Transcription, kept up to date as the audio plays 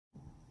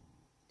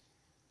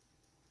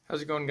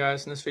How's it going,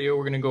 guys? In this video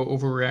we're going to go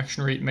over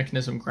reaction rate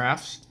mechanism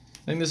graphs.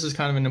 I think this is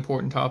kind of an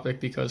important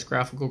topic because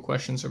graphical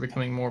questions are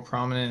becoming more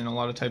prominent in a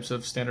lot of types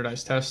of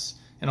standardized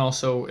tests, and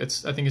also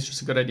I think it's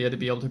just a good idea to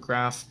be able to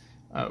graph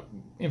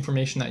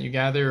information that you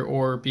gather,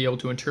 or be able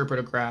to interpret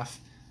a graph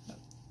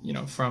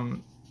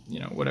from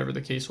whatever the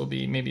case will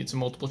be. Maybe it's a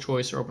multiple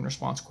choice or open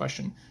response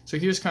question. So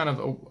here's kind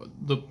of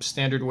the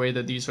standard way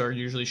that these are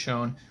usually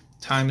shown.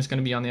 Time is going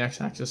to be on the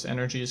x-axis,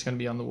 energy is going to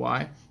be on the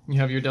y. You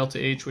have your delta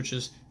H, which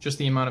is just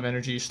the amount of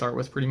energy you start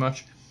with pretty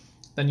much.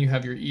 Then you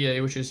have your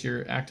EA, which is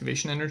your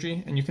activation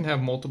energy, and you can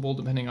have multiple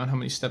depending on how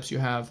many steps you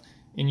have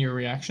in your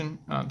reaction.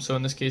 So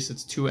in this case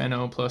it's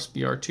 2NO plus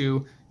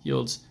Br2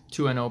 yields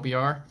 2NO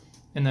Br.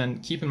 And then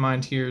keep in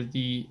mind here,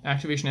 the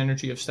activation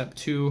energy of step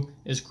 2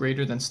 is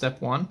greater than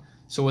step 1.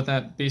 So what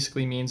that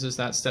basically means is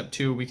that step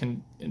 2, we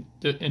can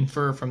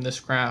infer from this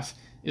graph,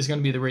 is going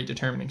to be the rate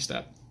determining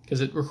step, because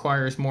it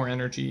requires more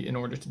energy in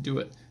order to do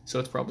it. So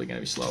it's probably going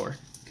to be slower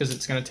because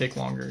it's going to take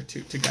longer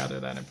to gather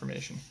that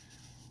information.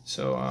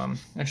 So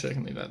actually I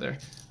can leave that there.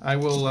 I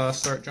will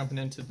start jumping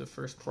into the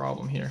first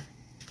problem here.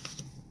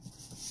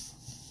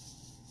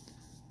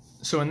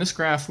 So in this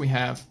graph we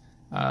have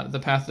the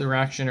path of the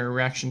reaction, or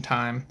reaction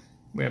time.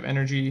 We have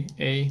energy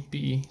A,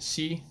 B,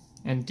 C,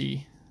 and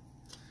D.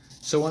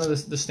 So one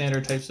of the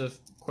standard types of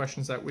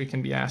questions that we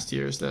can be asked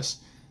here is this.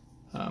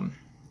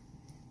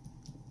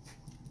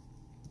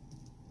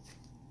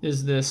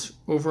 Is this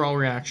overall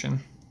reaction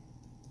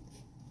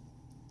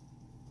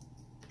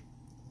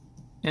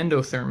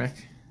endothermic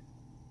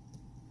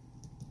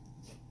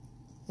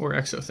or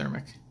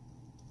exothermic?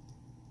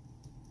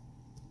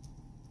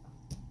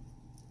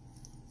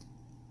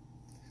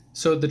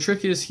 So the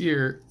trick is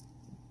here,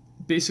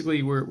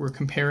 basically we're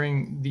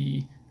comparing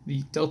the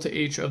delta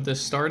H of the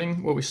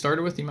what we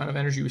started with, the amount of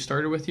energy we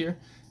started with here,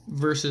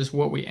 versus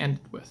what we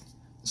ended with.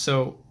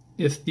 So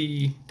if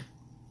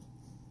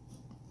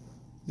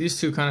these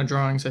two kind of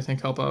drawings I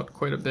think help out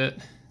quite a bit.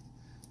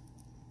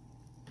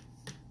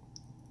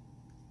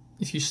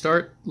 If you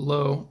start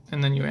low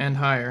and then you end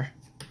higher,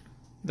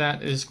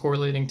 that is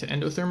correlating to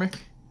endothermic.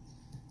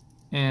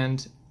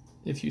 And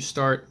if you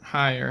start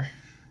higher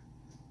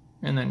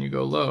and then you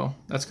go low,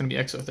 that's going to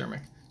be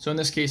exothermic. So in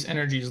this case,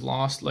 energy is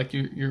lost. Like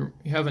you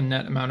have a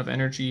net amount of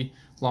energy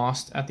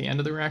lost at the end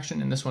of the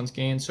reaction, and this one's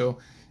gained. So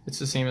it's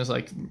the same as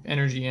like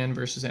energy in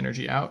versus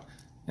energy out.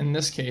 In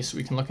this case,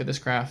 we can look at this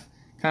graph,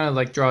 kind of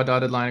like draw a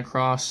dotted line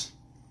across.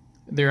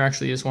 There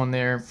actually is one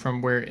there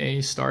from where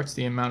A starts,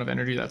 the amount of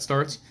energy that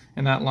starts,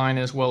 and that line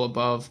is well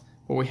above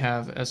what we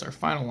have as our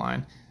final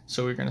line.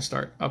 So we're going to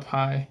start up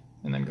high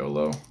and then go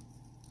low.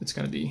 It's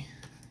going to be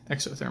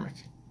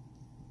exothermic.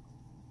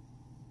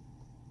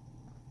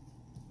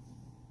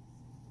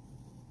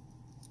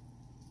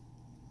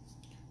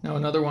 Now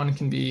another one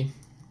can be,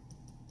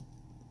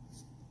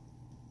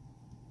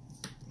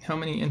 how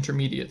many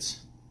intermediates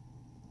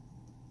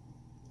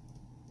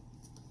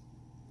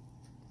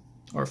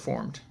are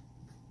formed?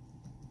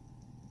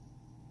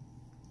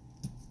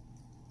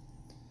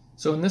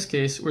 So in this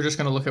case, we're just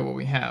going to look at what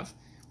we have.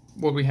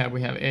 We have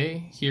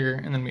A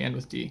here, and then we end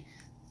with D.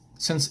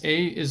 Since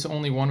A is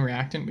only one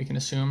reactant, we can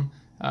assume,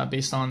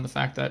 based on the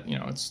fact that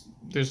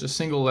there's a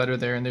single letter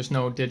there and there's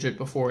no digit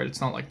before it, it's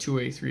not like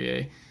 2A,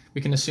 3A. We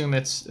can assume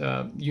it's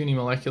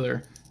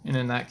unimolecular, and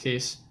in that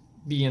case,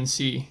 B and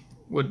C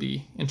would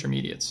be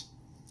intermediates.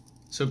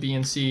 So B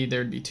and C,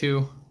 there'd be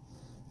 2.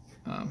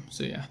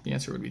 So yeah, the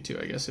answer would be 2,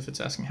 I guess, if it's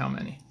asking how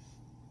many.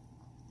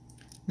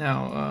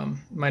 Now,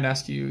 it might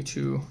ask you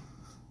to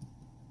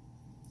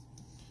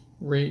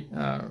write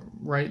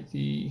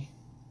the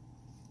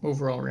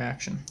overall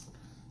reaction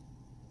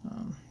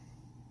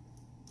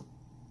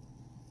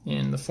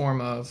in the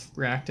form of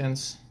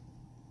reactants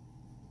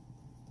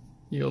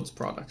yields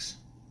products.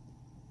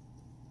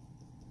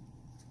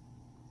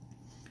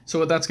 So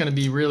what that's going to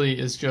be really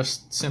is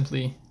just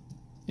simply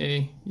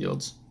A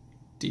yields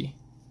D.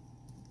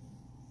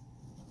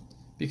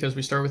 Because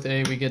we start with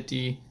A, we get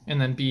D, and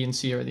then B and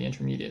C are the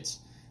intermediates.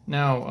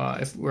 Now,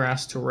 if we're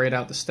asked to write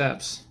out the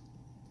steps,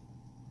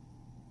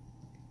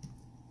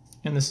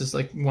 and this is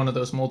like one of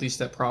those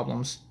multi-step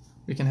problems,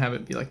 we can have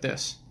it be like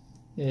this.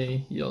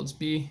 A yields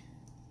B,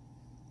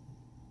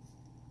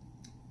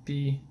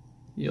 B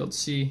yields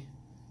C,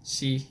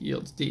 C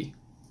yields D.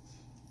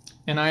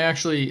 And I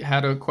actually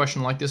had a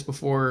question like this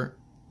before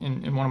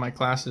in one of my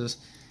classes,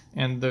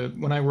 and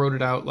when I wrote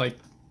it out like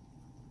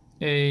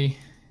A,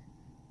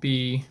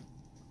 B,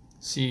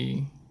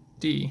 C,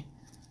 D,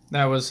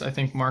 that was, I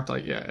think, marked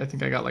like, yeah, I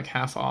think I got like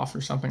half off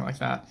or something like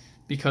that,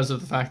 because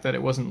of the fact that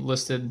it wasn't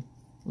listed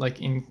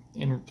like in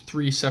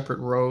 3 separate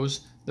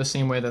rows the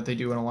same way that they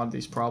do in a lot of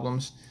these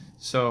problems.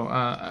 So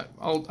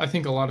I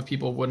think a lot of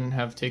people wouldn't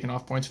have taken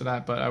off points for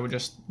that, but I would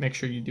just make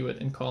sure you do it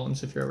in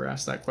columns if you're ever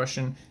asked that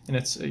question and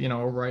it's a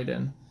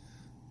write-in.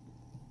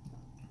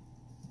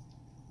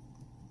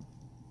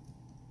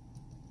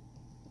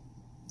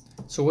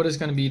 So what is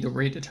going to be the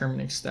rate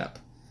determining step?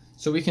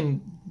 So we can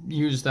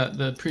use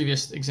the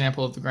previous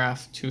example of the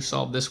graph to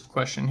solve this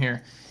question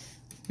here.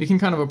 we can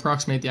kind of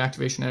approximate the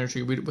activation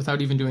energy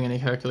without even doing any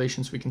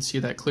calculations. We can see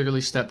that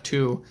clearly step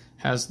 2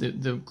 has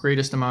the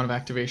greatest amount of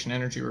activation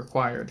energy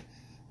required.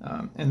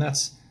 And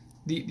that's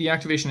the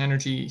activation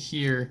energy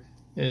here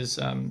is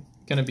going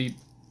to be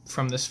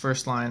from this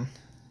first line,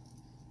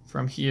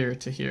 from here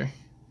to here,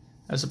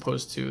 as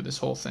opposed to this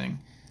whole thing.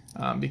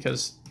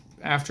 Because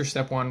after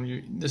step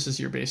 1, this is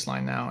your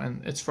baseline now,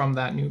 and it's from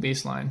that new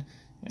baseline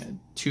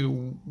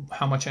to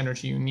how much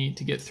energy you need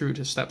to get through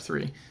to step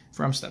 3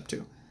 from step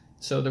 2.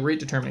 So the rate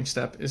determining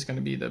step is going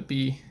to be the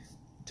B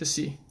to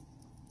C,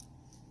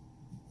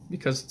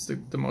 because it's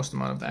the most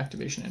amount of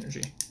activation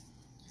energy.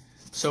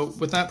 So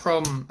with that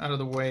problem out of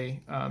the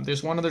way,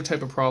 there's one other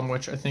type of problem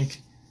which I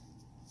think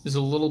is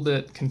a little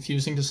bit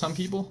confusing to some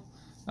people.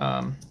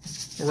 Or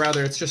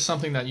rather, it's just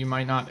something that you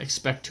might not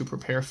expect to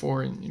prepare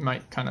for, and you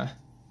might kind of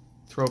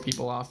throw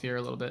people off here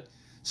a little bit.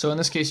 So in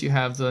this case, you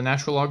have the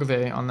natural log of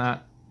A on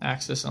that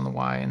axis on the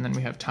Y, and then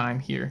we have time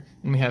here,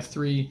 and we have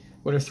three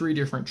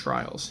different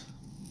trials.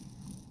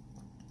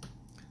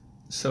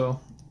 So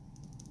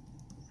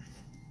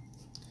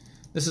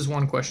this is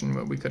one question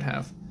that we could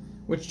have.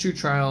 Which 2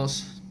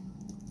 trials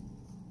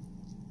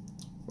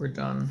were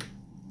done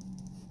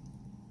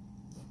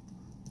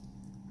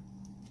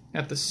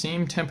at the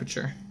same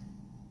temperature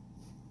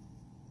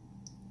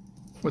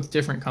with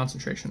different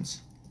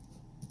concentrations?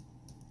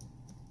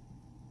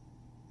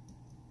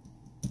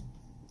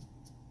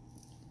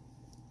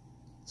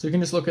 So you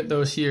can just look at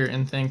those here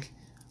and think,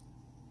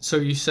 so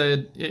you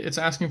said it's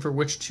asking for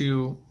which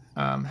 2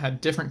 had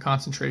different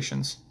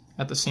concentrations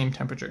at the same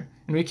temperature.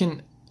 And we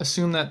can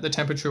assume that the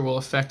temperature will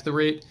affect the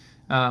rate,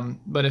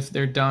 but if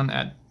they're done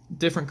at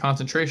different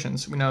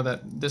concentrations, we know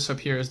that this up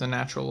here is the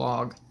natural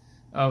log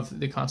of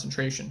the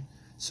concentration.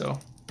 So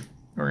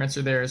our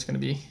answer there is going to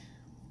be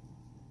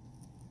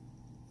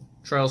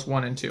trials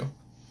 1 and 2.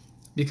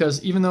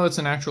 Because even though it's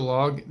a natural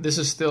log, they're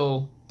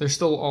still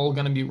all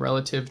going to be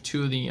relative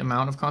to the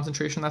amount of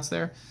concentration that's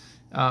there.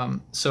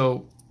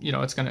 So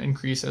it's going to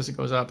increase as it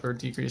goes up or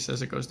decrease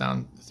as it goes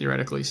down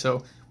theoretically.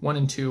 So 1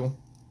 and 2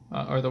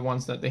 are the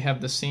ones that they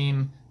have the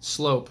same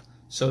slope,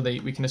 so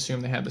we can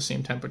assume they have the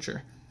same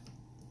temperature,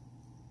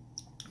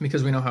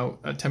 because we know how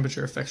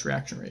temperature affects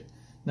reaction rate.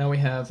 Now we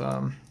have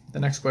the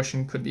next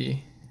question could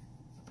be,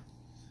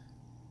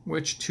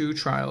 which 2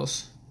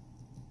 trials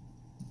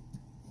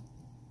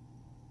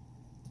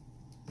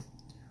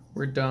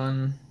were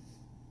done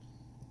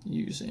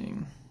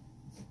using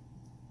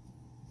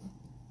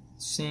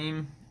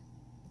same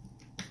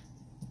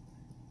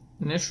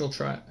initial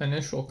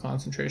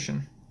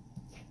concentration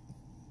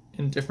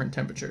in different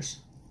temperatures?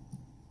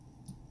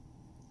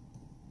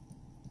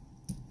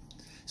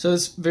 So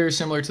it's very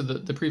similar to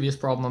the previous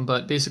problem,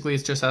 but basically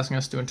it's just asking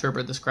us to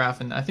interpret this graph,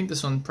 and I think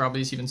this one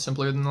probably is even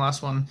simpler than the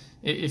last one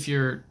if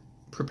you're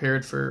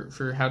prepared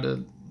for how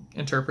to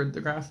interpret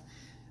the graph.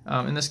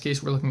 In this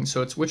case, we're looking,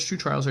 so it's which 2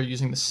 trials are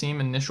using the same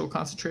initial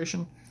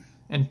concentration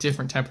and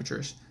different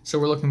temperatures. So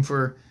we're looking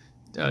for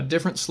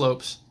different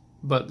slopes,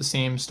 but the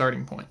same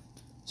starting point.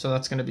 So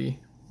that's going to be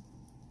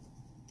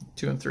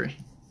 2 and 3.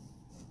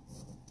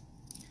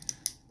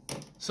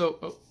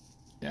 So,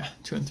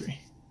 2 and 3.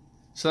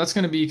 So that's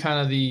going to be kind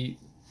of the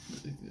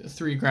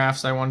 3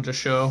 graphs I wanted to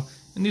show.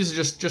 And these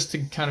are just to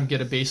kind of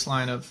get a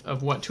baseline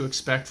of what to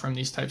expect from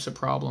these types of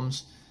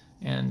problems.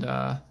 And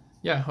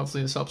yeah,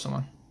 hopefully this helps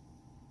someone.